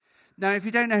Now, if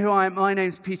you don't know who I am, my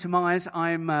name's Peter Myers.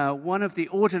 I'm one of the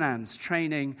ordinands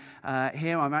training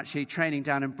here. I'm actually training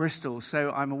down in Bristol, so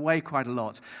I'm away quite a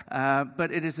lot.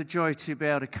 But it is a joy to be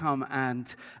able to come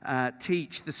and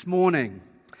teach this morning.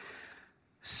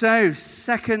 So,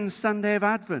 second Sunday of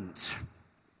Advent,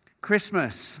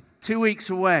 Christmas, 2 weeks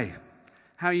away.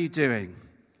 How are you doing?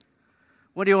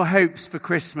 What are your hopes for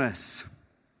Christmas?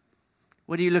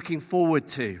 What are you looking forward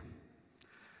to?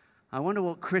 I wonder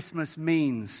what Christmas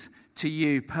means to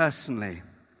you personally.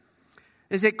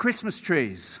 Is it Christmas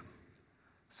trees?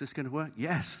 Is this going to work?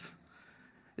 Yes.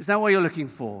 Is that what you're looking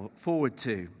forward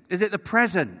to? Is it the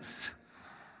presents?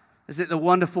 Is it the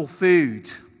wonderful food?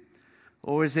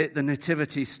 Or is it the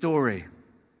nativity story?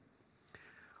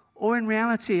 Or in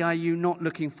reality, are you not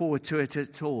looking forward to it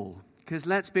at all? Because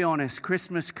let's be honest,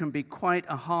 Christmas can be quite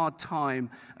a hard time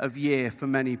of year for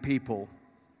many people.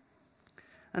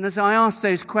 And as I ask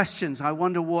those questions, I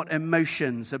wonder what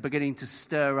emotions are beginning to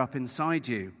stir up inside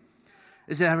you.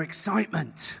 Is there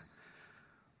excitement?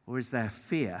 Or is there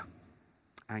fear,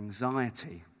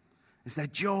 anxiety? Is there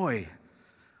joy?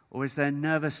 Or is there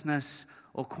nervousness?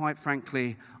 Or quite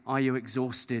frankly, are you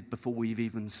exhausted before we've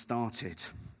even started?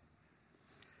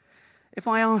 If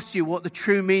I asked you what the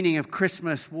true meaning of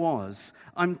Christmas was,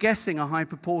 I'm guessing a high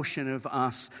proportion of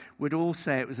us would all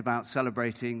say it was about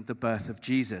celebrating the birth of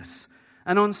Jesus.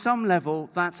 And on some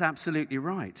level, that's absolutely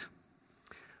right.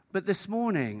 But this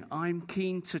morning, I'm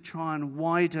keen to try and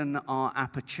widen our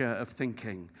aperture of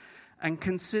thinking and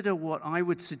consider what I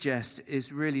would suggest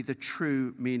is really the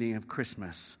true meaning of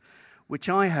Christmas, which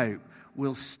I hope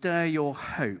will stir your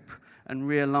hope and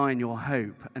realign your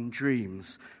hope and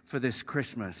dreams for this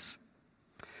Christmas.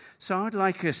 So I'd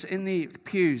like us, in the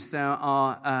pews, there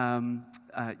are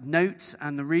notes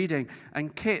and the reading.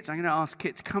 And Kit, I'm going to ask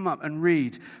Kit to come up and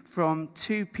read from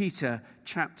 2 Peter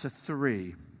chapter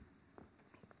 3.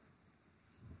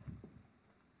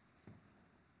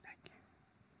 Thank you.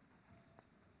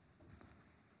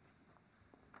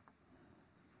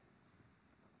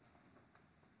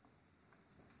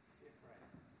 Dear friends,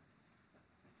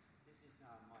 this is now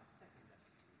my second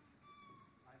lesson.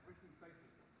 I've written both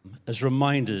of them as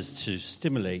reminders to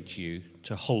stimulate you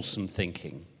to wholesome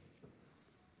thinking.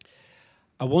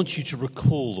 I want you to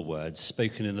recall the words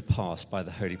spoken in the past by the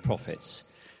holy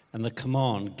prophets and the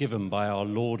command given by our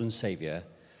Lord and Saviour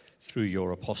through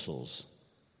your apostles.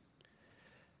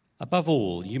 Above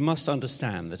all, you must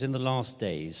understand that in the last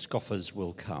days scoffers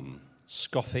will come,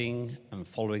 scoffing and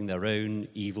following their own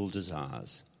evil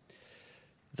desires.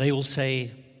 They will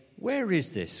say, "Where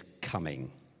is this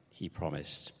coming?" he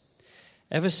promised.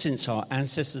 Ever since our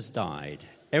ancestors died,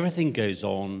 everything goes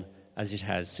on as it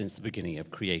has since the beginning of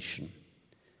creation.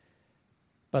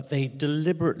 But they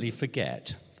deliberately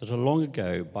forget that long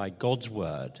ago, by God's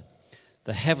word,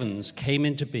 the heavens came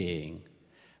into being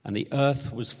and the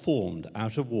earth was formed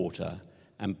out of water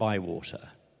and by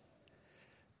water.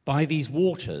 By these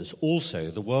waters also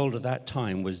the world of that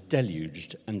time was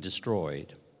deluged and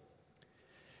destroyed.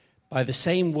 By the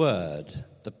same word,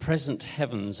 the present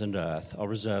heavens and earth are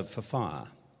reserved for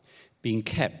fire, being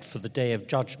kept for the day of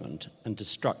judgment and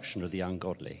destruction of the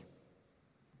ungodly.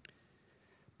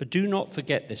 But do not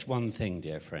forget this one thing,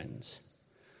 dear friends.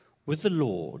 With the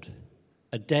Lord,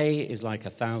 a day is like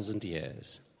 1,000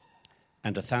 years,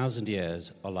 and 1,000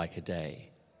 years are like a day.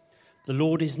 The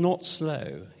Lord is not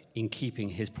slow in keeping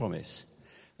his promise,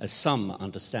 as some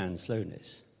understand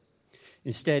slowness.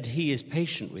 Instead, he is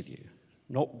patient with you,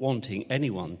 not wanting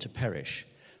anyone to perish,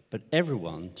 but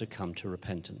everyone to come to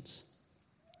repentance.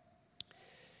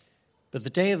 But the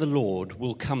day of the Lord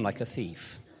will come like a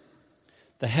thief.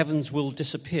 The heavens will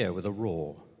disappear with a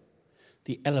roar.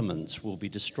 The elements will be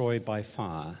destroyed by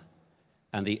fire,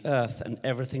 and the earth and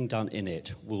everything done in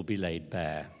it will be laid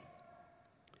bare.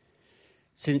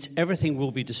 Since everything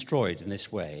will be destroyed in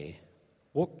this way,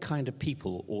 what kind of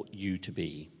people ought you to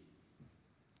be?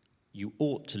 You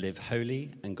ought to live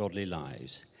holy and godly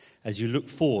lives as you look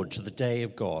forward to the day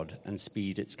of God and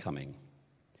speed its coming.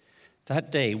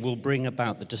 That day will bring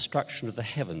about the destruction of the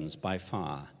heavens by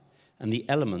fire, and the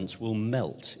elements will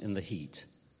melt in the heat.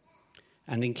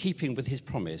 And in keeping with his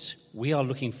promise, we are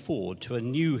looking forward to a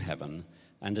new heaven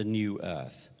and a new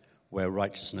earth, where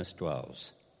righteousness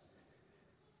dwells.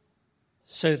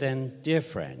 So then, dear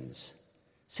friends,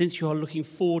 since you are looking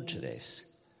forward to this,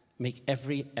 make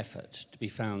every effort to be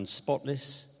found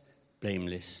spotless,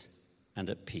 blameless, and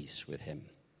at peace with him.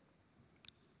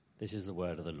 This is the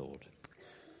word of the Lord.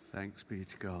 Thanks be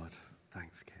to God.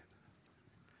 Thanks, Kit.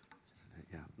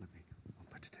 Yeah, I'll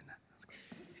put it in there. That's great.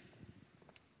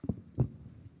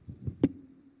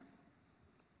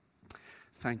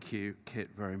 Thank you, Kit,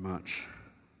 very much.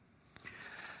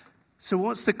 So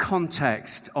what's the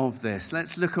context of this?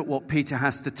 Let's look at what Peter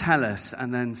has to tell us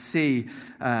and then see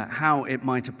how it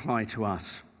might apply to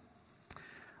us.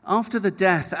 After the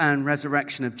death and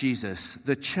resurrection of Jesus,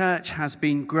 the church has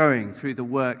been growing through the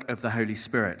work of the Holy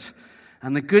Spirit,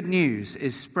 and the good news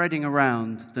is spreading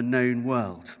around the known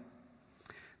world.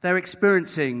 They're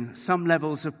experiencing some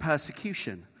levels of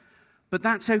persecution, but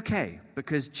that's okay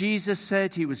because Jesus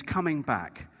said he was coming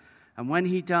back, and when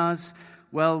he does,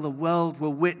 well, the world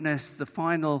will witness the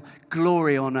final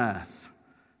glory on earth,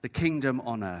 the kingdom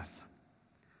on earth.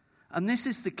 And this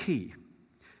is the key.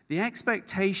 The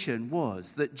expectation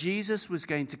was that Jesus was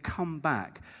going to come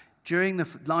back during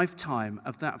the lifetime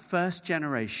of that first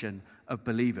generation of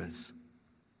believers.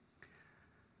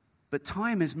 But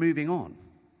time is moving on,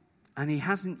 and he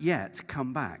hasn't yet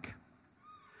come back.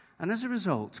 And as a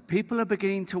result, people are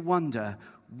beginning to wonder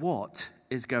what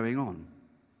is going on.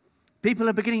 People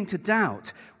are beginning to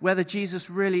doubt whether Jesus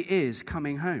really is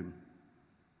coming home.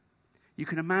 You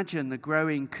can imagine the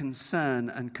growing concern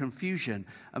and confusion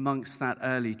amongst that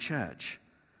early church.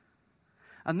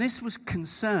 And this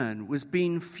concern was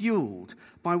being fueled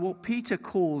by what Peter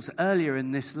calls earlier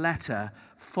in this letter,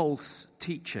 false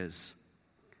teachers.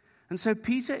 And so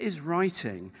Peter is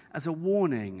writing as a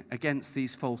warning against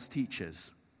these false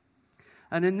teachers.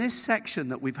 And in this section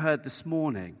that we've heard this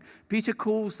morning, Peter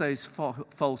calls those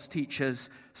false teachers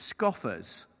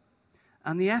scoffers.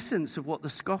 And the essence of what the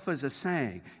scoffers are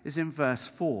saying is in verse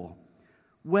 4.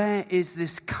 Where is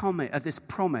this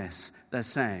promise, they're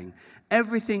saying?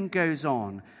 Everything goes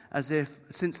on as if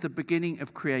since the beginning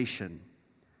of creation,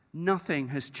 nothing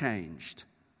has changed.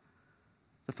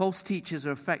 The false teachers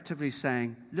are effectively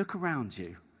saying, look around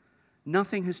you.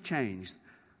 Nothing has changed.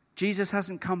 Jesus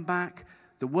hasn't come back.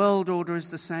 The world order is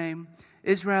the same.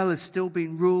 Israel is still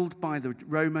being ruled by the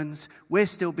Romans. We're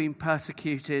still being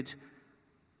persecuted.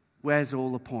 Where's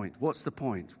all the point? What's the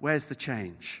point? Where's the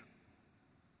change?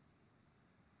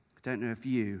 I don't know if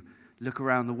you look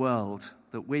around the world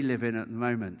that we live in at the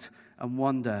moment and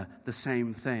wonder the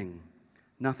same thing.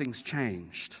 Nothing's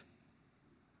changed.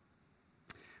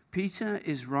 Peter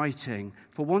is writing,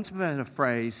 for want of a better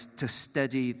phrase, to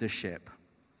steady the ship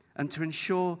and to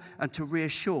ensure and to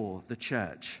reassure the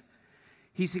church.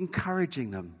 He's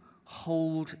encouraging them,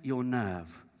 hold your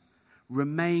nerve.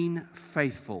 Remain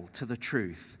faithful to the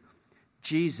truth.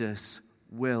 Jesus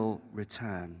will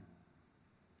return.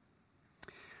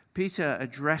 Peter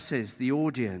addresses the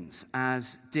audience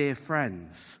as dear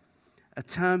friends, a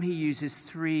term he uses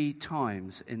 3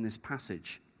 times in this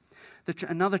passage.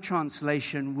 Another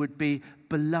translation would be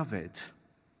beloved.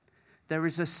 There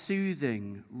is a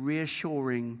soothing,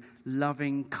 reassuring,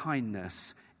 loving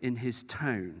kindness in his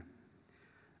tone.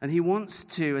 And he wants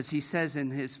to, as he says in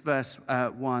his verse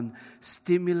 1,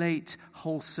 stimulate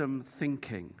wholesome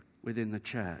thinking within the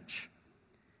church.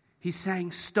 He's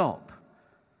saying, stop.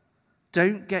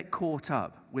 Don't get caught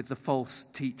up with the false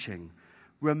teaching.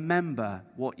 Remember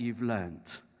what you've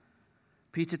learnt.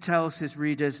 Peter tells his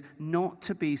readers not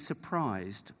to be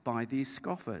surprised by these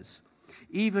scoffers.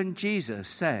 Even Jesus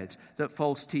said that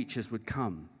false teachers would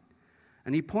come.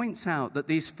 And he points out that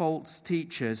these false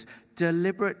teachers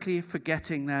deliberately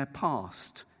forgetting their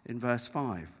past in verse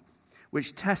 5,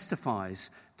 which testifies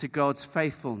to God's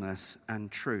faithfulness and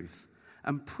truth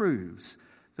and proves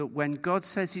that when God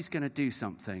says he's going to do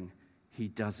something, he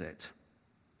does it.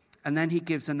 And then he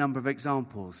gives a number of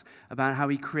examples about how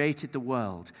he created the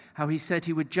world, how he said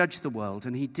he would judge the world,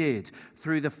 and he did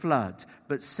through the flood,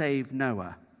 but save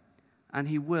Noah. And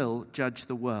he will judge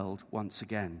the world once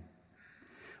again.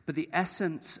 But the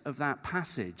essence of that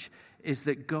passage is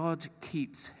that God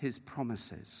keeps his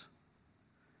promises.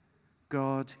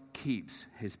 God keeps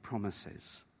his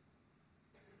promises.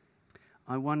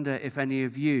 I wonder if any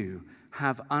of you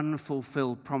have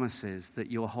unfulfilled promises that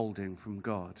you're holding from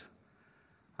God.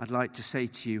 I'd like to say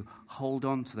to you, hold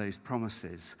on to those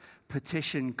promises.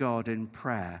 Petition God in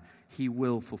prayer. He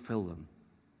will fulfill them.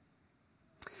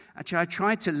 Actually, I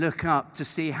tried to look up to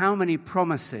see how many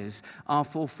promises are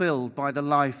fulfilled by the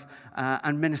life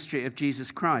and ministry of Jesus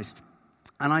Christ.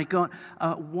 And I got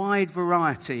a wide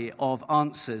variety of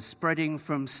answers, spreading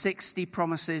from 60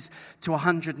 promises to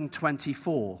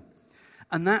 124.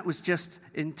 And that was just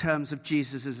in terms of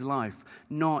Jesus' life,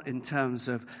 not in terms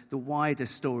of the wider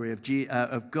story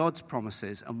of God's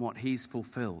promises and what he's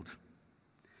fulfilled.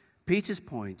 Peter's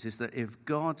point is that if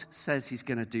God says he's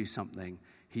going to do something,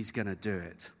 he's going to do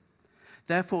it.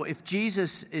 Therefore, if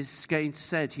Jesus is going to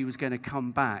said he was going to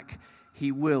come back,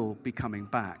 he will be coming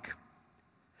back.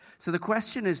 So the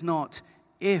question is not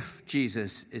if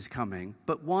Jesus is coming,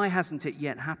 but why hasn't it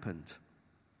yet happened?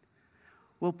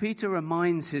 Well, Peter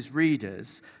reminds his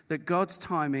readers that God's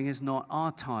timing is not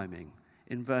our timing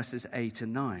in verses 8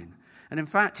 and 9. And in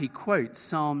fact, he quotes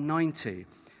Psalm 90.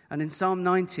 And in Psalm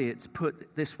 90, it's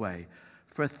put this way: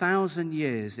 "For 1,000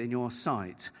 years in your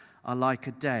sight are like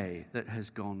a day that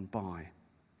has gone by."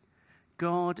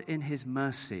 God, in his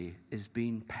mercy, is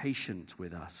being patient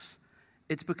with us.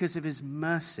 It's because of his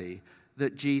mercy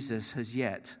that Jesus has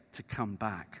yet to come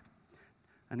back.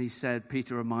 And he said,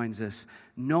 Peter reminds us,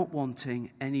 not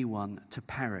wanting anyone to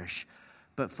perish,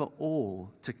 but for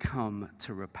all to come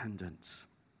to repentance.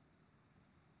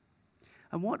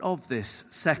 And what of this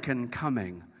second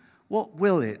coming? What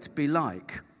will it be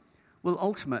like? Well,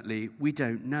 ultimately, we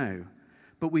don't know.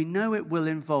 But we know it will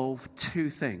involve two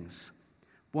things.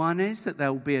 One is that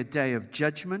there will be a day of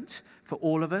judgment for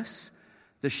all of us.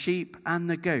 The sheep and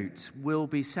the goats will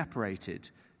be separated,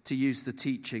 to use the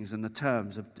teachings and the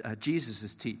terms of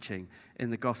Jesus' teaching in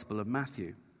the Gospel of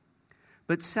Matthew.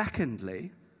 But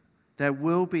secondly, there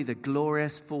will be the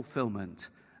glorious fulfillment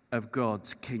of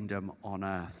God's kingdom on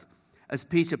earth. As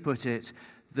Peter put it,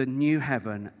 the new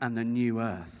heaven and the new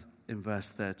earth in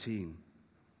verse 13.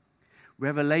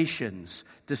 Revelations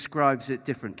describes it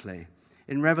differently.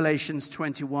 In Revelations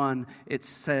 21, it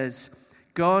says,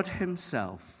 God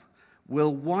himself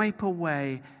will wipe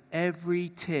away every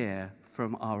tear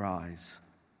from our eyes.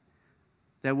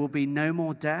 There will be no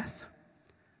more death,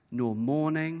 nor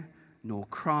mourning, nor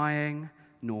crying,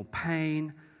 nor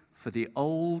pain, for the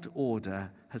old order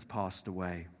has passed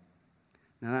away.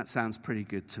 Now that sounds pretty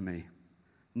good to me.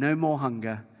 No more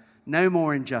hunger, no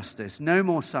more injustice, no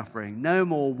more suffering, no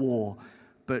more war,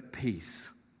 but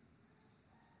peace.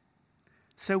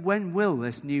 So when will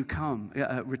this new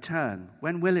return?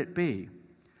 When will it be?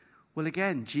 Well,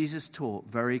 again, Jesus taught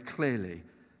very clearly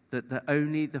that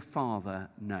only the Father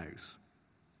knows.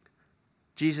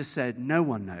 Jesus said, no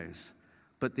one knows,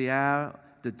 but the hour,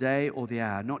 the day or the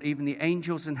hour, not even the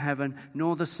angels in heaven,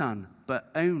 nor the Son, but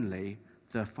only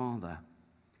the Father.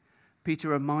 Peter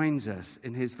reminds us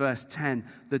in his verse 10,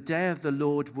 the day of the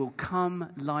Lord will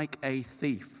come like a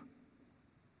thief.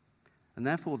 And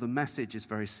therefore the message is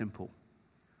very simple.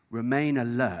 Remain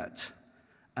alert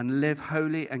and live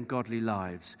holy and godly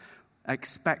lives,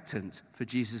 expectant for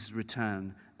Jesus'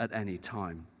 return at any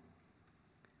time.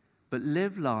 But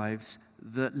live lives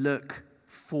that look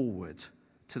forward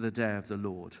to the day of the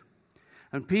Lord.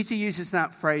 And Peter uses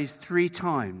that phrase 3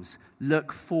 times,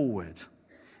 look forward.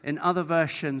 In other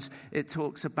versions, it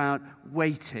talks about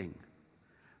waiting.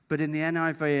 But in the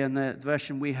NIV and the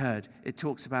version we heard, it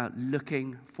talks about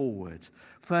looking forward.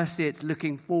 Firstly, it's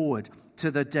looking forward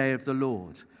to the day of the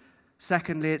Lord.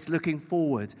 Secondly, it's looking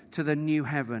forward to the new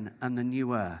heaven and the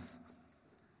new earth.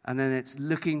 And then it's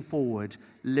looking forward,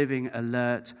 living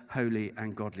alert, holy,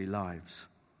 and godly lives.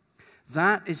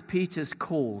 That is Peter's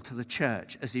call to the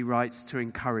church as he writes to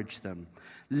encourage them.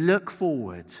 Look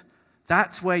forward.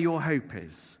 That's where your hope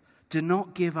is. Do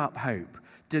not give up hope.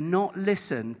 Do not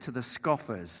listen to the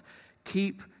scoffers.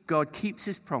 God keeps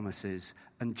his promises,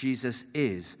 and Jesus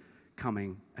is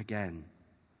coming again.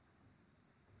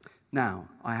 Now,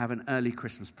 I have an early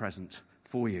Christmas present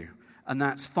for you, and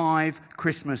that's 5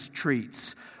 Christmas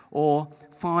treats, or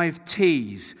 5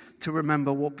 T's to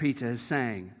remember what Peter is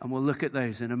saying, and we'll look at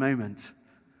those in a moment.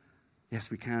 Yes,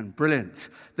 we can. Brilliant.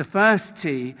 The first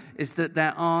T is that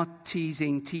there are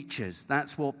teasing teachers.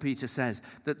 That's what Peter says,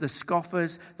 that the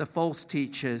scoffers, the false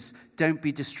teachers, don't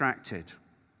be distracted.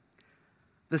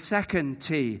 The second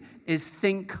T is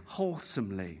think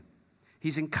wholesomely.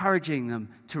 He's encouraging them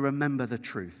to remember the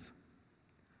truth.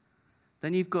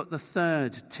 Then you've got the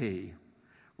third T,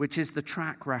 which is the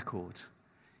track record.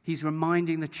 He's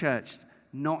reminding the church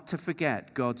not to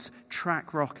forget God's track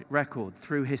record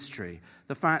through history.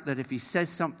 The fact that if he says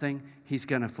something, he's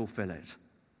going to fulfill it.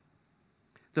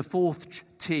 The fourth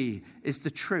T is the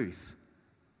truth.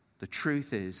 The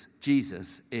truth is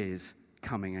Jesus is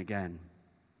coming again.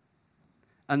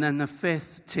 And then the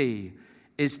fifth T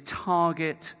is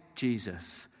target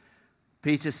Jesus.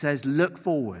 Peter says, look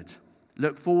forward.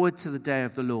 Look forward to the day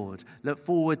of the Lord. Look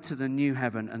forward to the new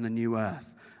heaven and the new earth,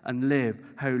 and live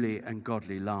holy and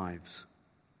godly lives.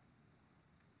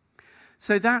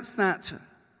 So that's that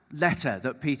letter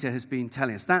that Peter has been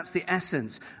telling us. That's the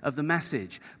essence of the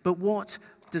message. But what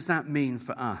does that mean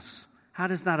for us? How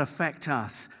does that affect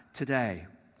us today?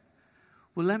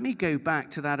 Well, let me go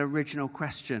back to that original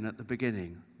question at the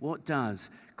beginning. What does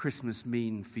Christmas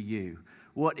mean for you?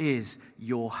 What is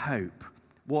your hope?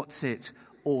 What's it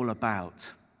all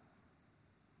about?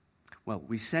 Well,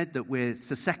 we said that it's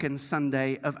the second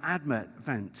Sunday of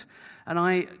Advent. And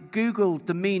I Googled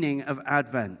the meaning of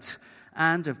Advent.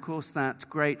 And, of course, that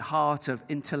great heart of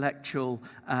intellectual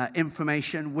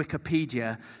information,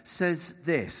 Wikipedia, says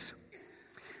this: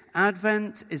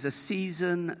 Advent is a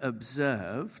season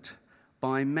observed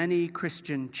by many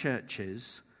Christian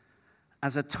churches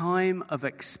as a time of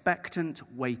expectant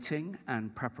waiting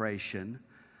and preparation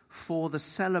for the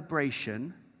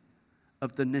celebration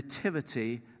of the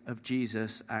nativity of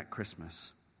Jesus at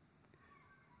Christmas.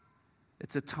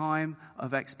 It's a time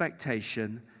of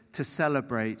expectation to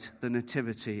celebrate the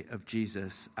nativity of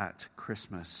Jesus at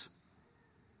Christmas.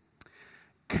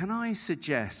 Can I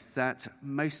suggest that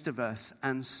most of us,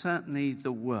 and certainly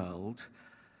the world,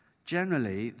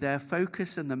 generally, their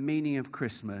focus and the meaning of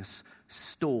Christmas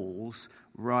stalls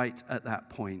right at that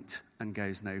point and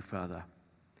goes no further.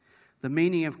 The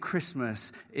meaning of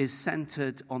Christmas is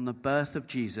centered on the birth of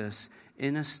Jesus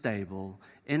in a stable,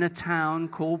 in a town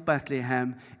called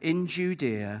Bethlehem in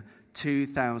Judea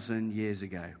 2,000 years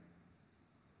ago.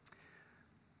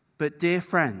 But dear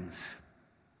friends,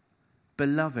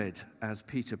 beloved, as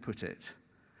Peter put it,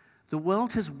 the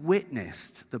world has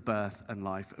witnessed the birth and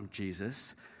life of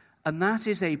Jesus, and that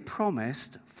is a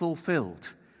promise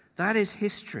fulfilled. That is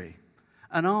history,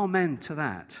 and amen to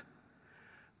that.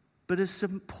 But as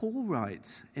St. Paul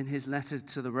writes in his letter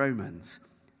to the Romans,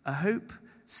 a hope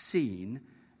seen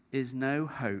is no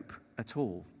hope at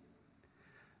all.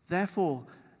 Therefore,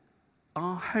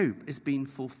 our hope is being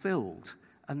fulfilled,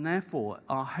 and therefore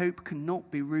our hope cannot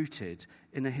be rooted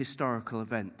in a historical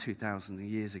event 2,000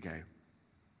 years ago.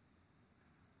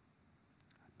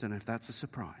 Don't know if that's a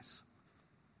surprise.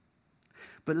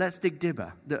 But let's dig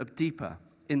deeper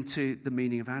into the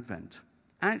meaning of Advent.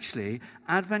 Actually,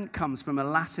 Advent comes from a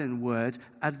Latin word,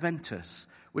 adventus,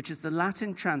 which is the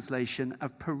Latin translation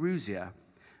of parousia.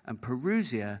 And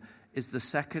parousia is the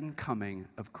second coming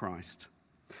of Christ.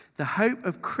 The hope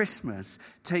of Christmas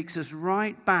takes us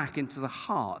right back into the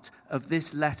heart of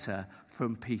this letter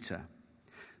from Peter.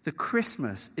 The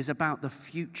Christmas is about the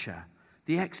future,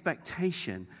 the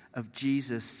expectation of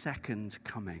Jesus' second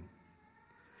coming.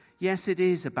 Yes, it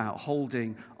is about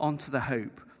holding on to the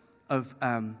hope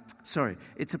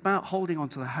it's about holding on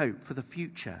to the hope for the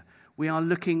future. We are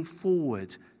looking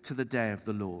forward to the day of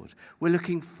the Lord. We're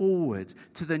looking forward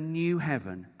to the new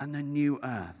heaven and the new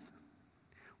earth.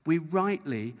 We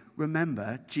rightly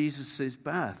remember Jesus'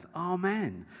 birth.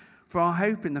 Amen. For our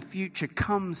hope in the future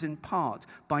comes in part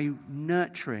by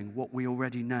nurturing what we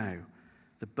already know.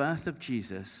 The birth of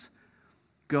Jesus,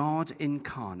 God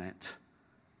incarnate.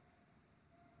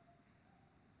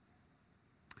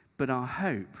 But our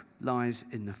hope lies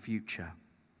in the future.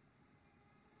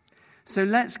 So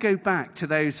let's go back to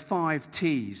those 5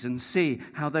 T's and see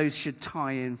how those should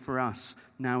tie in for us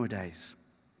nowadays.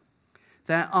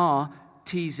 There are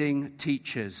teasing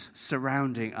teachers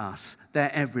surrounding us.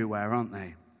 They're everywhere, aren't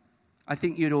they? I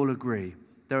think you'd all agree.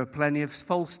 There are plenty of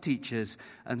false teachers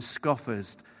and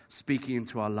scoffers speaking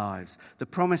into our lives. The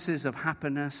promises of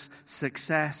happiness,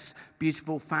 success,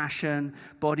 beautiful fashion,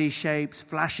 body shapes,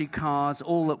 flashy cars,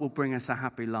 all that will bring us a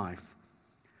happy life.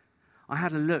 I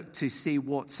had a look to see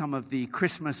what some of the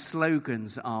Christmas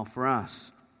slogans are for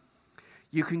us.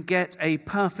 You can get a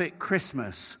perfect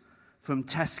Christmas from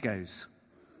Tesco's.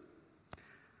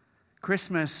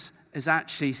 Christmas is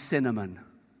actually cinnamon.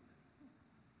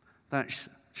 That's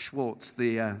Schwartz,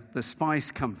 the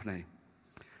spice company.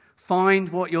 Find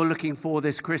what you're looking for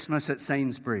this Christmas at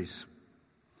Sainsbury's.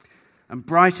 And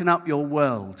brighten up your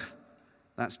world.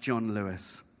 That's John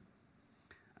Lewis.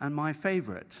 And my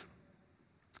favorite,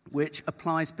 which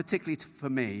applies particularly for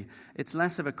me, it's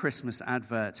less of a Christmas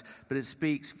advert, but it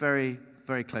speaks very,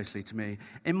 very closely to me.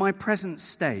 In my present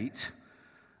state,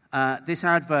 this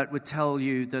advert would tell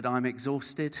you that I'm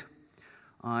exhausted,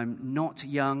 I'm not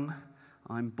young,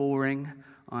 I'm boring,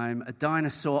 I'm a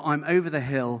dinosaur, I'm over the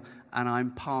hill, and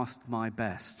I'm past my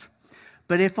best.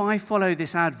 But if I follow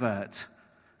this advert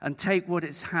and take what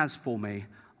it has for me,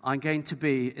 I'm going to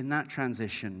be, in that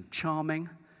transition, charming,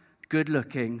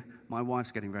 good-looking. My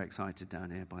wife's getting very excited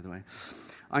down here, by the way.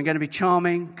 I'm going to be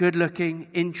charming, good-looking,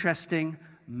 interesting,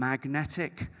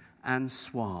 magnetic, and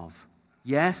suave.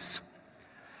 Yes?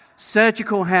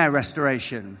 Surgical hair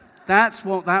restoration. That's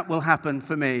what that will happen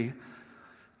for me.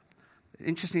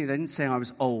 Interestingly, they didn't say I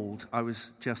was old. I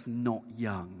was just not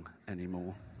young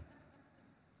anymore.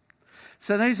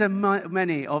 So those are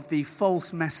many of the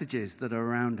false messages that are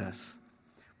around us.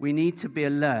 We need to be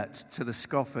alert to the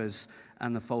scoffers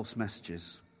and the false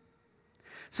messages.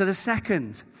 So the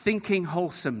second, thinking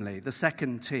wholesomely, the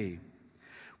second T.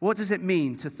 What does it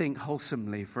mean to think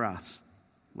wholesomely for us?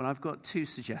 Well, I've got 2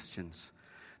 suggestions.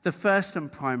 The first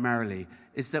and primarily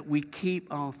is that we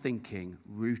keep our thinking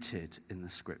rooted in the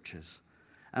Scriptures.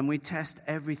 And we test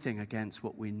everything against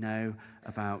what we know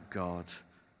about God.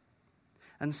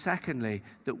 And secondly,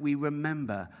 that we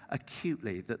remember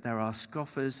acutely that there are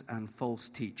scoffers and false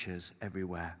teachers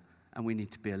everywhere, and we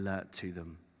need to be alert to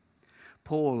them.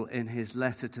 Paul, in his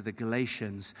letter to the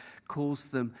Galatians,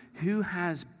 calls them, "Who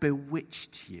has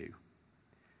bewitched you?"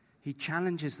 He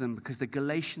challenges them because the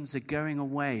Galatians are going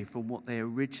away from what they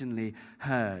originally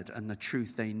heard and the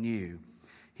truth they knew.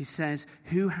 He says,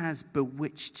 "Who has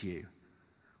bewitched you?"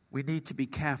 We need to be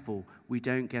careful we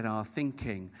don't get our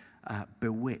thinking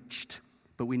bewitched,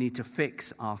 but we need to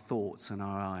fix our thoughts and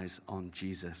our eyes on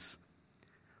Jesus.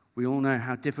 We all know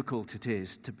how difficult it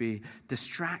is to be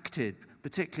distracted,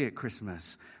 particularly at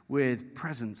Christmas, with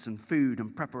presents and food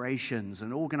and preparations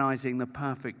and organizing the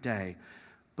perfect day.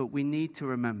 But we need to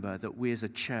remember that we as a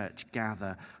church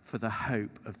gather for the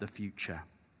hope of the future.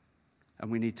 And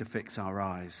we need to fix our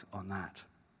eyes on that.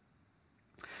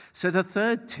 So the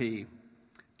third T,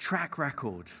 track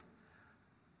record.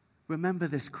 Remember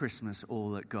this Christmas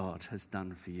all that God has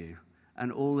done for you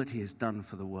and all that he has done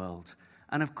for the world.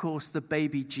 And of course, the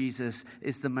baby Jesus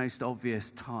is the most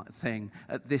obvious thing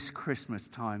at this Christmas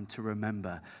time to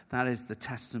remember. That is the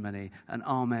testimony, and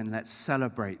amen, let's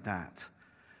celebrate that.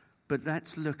 But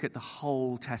let's look at the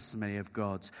whole testimony of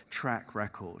God's track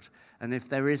record. And if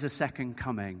there is a second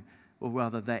coming, or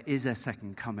rather there is a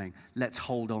second coming, let's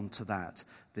hold on to that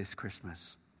this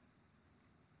Christmas.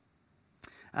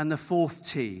 And the fourth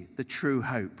T, the true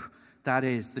hope, that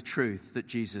is the truth that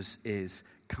Jesus is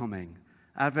coming.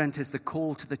 Advent is the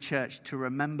call to the church to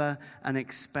remember and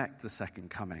expect the second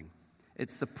coming.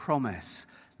 It's the promise.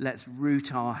 Let's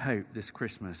root our hope this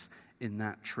Christmas in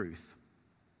that truth.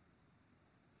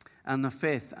 And the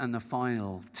fifth and the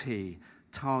final T,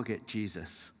 target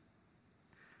Jesus.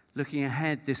 Looking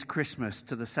ahead this Christmas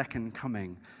to the second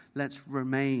coming, let's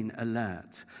remain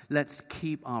alert. Let's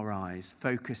keep our eyes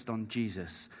focused on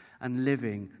Jesus and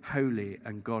living holy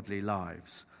and godly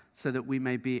lives, so that we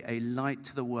may be a light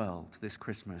to the world this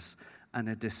Christmas and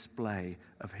a display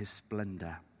of his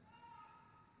splendor.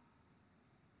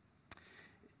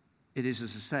 It is,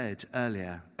 as I said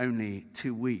earlier, only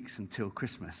 2 weeks until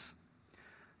Christmas.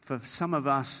 For some of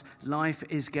us, life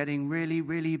is getting really,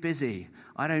 really busy.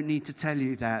 I don't need to tell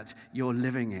you that. You're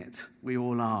living it. We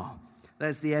all are.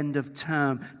 There's the end of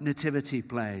term nativity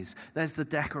plays. There's the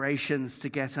decorations to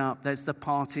get up. There's the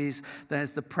parties.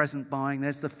 There's the present buying.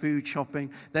 There's the food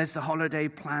shopping. There's the holiday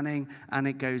planning. And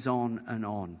it goes on and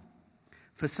on.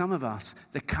 For some of us,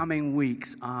 the coming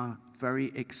weeks are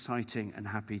very exciting and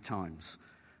happy times.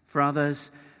 For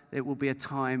others, it will be a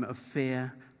time of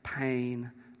fear,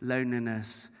 pain,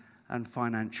 loneliness, and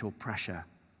financial pressure.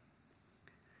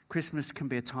 Christmas can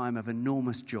be a time of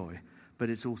enormous joy, but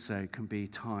it also can be a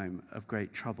time of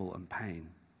great trouble and pain.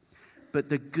 But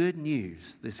the good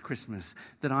news this Christmas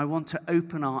that I want to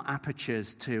open our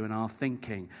apertures to and our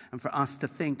thinking, and for us to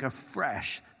think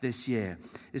afresh this year,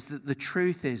 is that the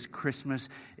truth is Christmas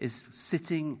is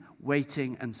sitting,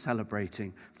 waiting, and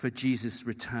celebrating for Jesus'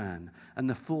 return and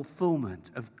the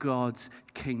fulfillment of God's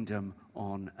kingdom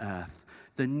on earth,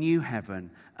 the new heaven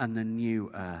and the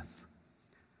new earth.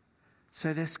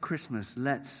 So this Christmas,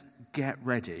 let's get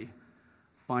ready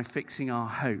by fixing our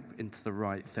hope into the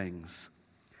right things.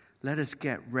 Let us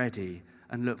get ready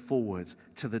and look forward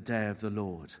to the day of the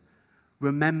Lord,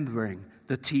 remembering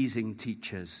the teasing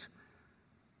teachers,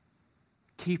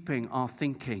 keeping our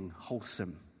thinking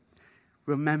wholesome,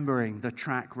 remembering the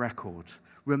track record,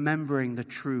 remembering the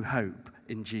true hope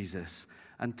in Jesus,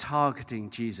 and targeting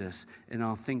Jesus in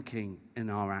our thinking, in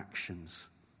our actions.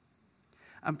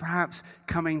 And perhaps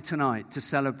coming tonight to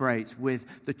celebrate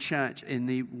with the church in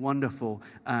the wonderful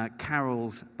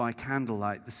carols by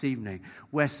candlelight this evening,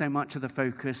 where so much of the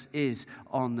focus is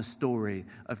on the story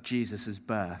of Jesus'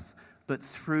 birth. But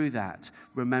through that,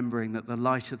 remembering that the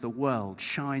light of the world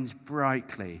shines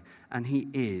brightly and he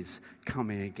is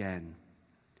coming again.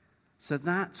 So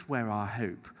that's where our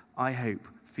hope, I hope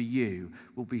for you,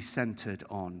 will be centered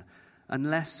on. And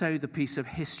less so the piece of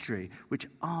history, which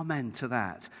amen to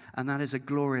that. And that is a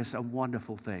glorious and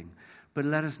wonderful thing. But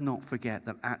let us not forget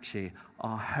that actually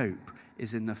our hope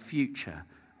is in the future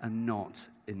and not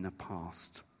in the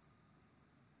past.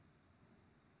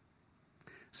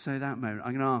 So that moment,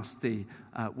 I'm going to ask the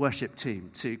worship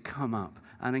team to come up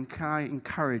and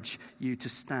encourage you to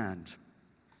stand.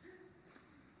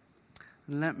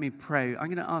 Let me pray. I'm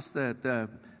going to ask the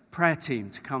prayer team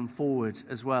to come forward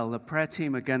as well. The prayer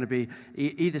team are going to be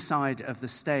either side of the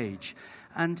stage.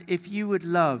 And if you would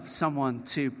love someone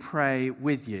to pray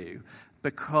with you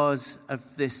because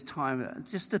of this time,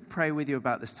 just to pray with you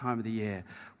about this time of the year,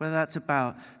 whether that's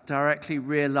about directly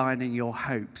realigning your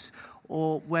hopes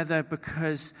or whether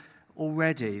because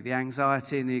already the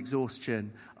anxiety and the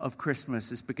exhaustion of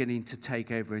Christmas is beginning to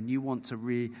take over and you want to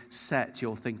reset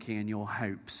your thinking and your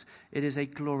hopes. It is a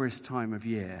glorious time of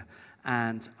year,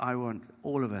 and I want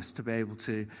all of us to be able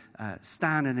to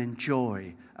stand and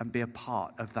enjoy and be a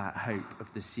part of that hope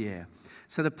of this year.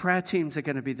 So the prayer teams are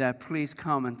going to be there. Please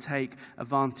come and take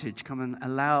advantage. Come and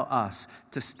allow us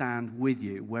to stand with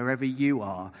you wherever you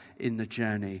are in the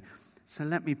journey. So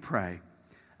let me pray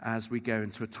as we go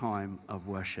into a time of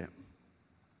worship.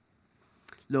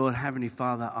 Lord, Heavenly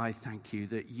Father, I thank you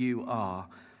that you are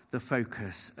the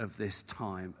focus of this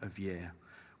time of year.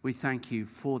 We thank you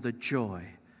for the joy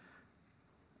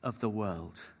of the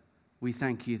world. We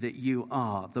thank you that you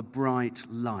are the bright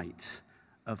light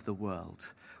of the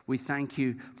world. We thank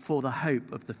you for the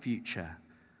hope of the future,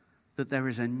 that there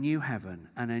is a new heaven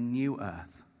and a new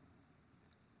earth.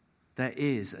 There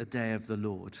is a day of the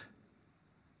Lord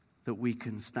that we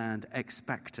can stand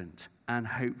expectant and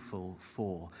hopeful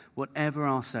for, whatever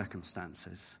our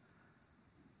circumstances.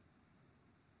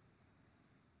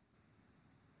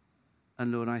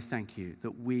 And Lord, I thank you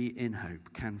that we in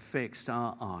hope can fix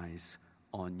our eyes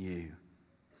on you.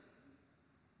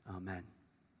 Amen.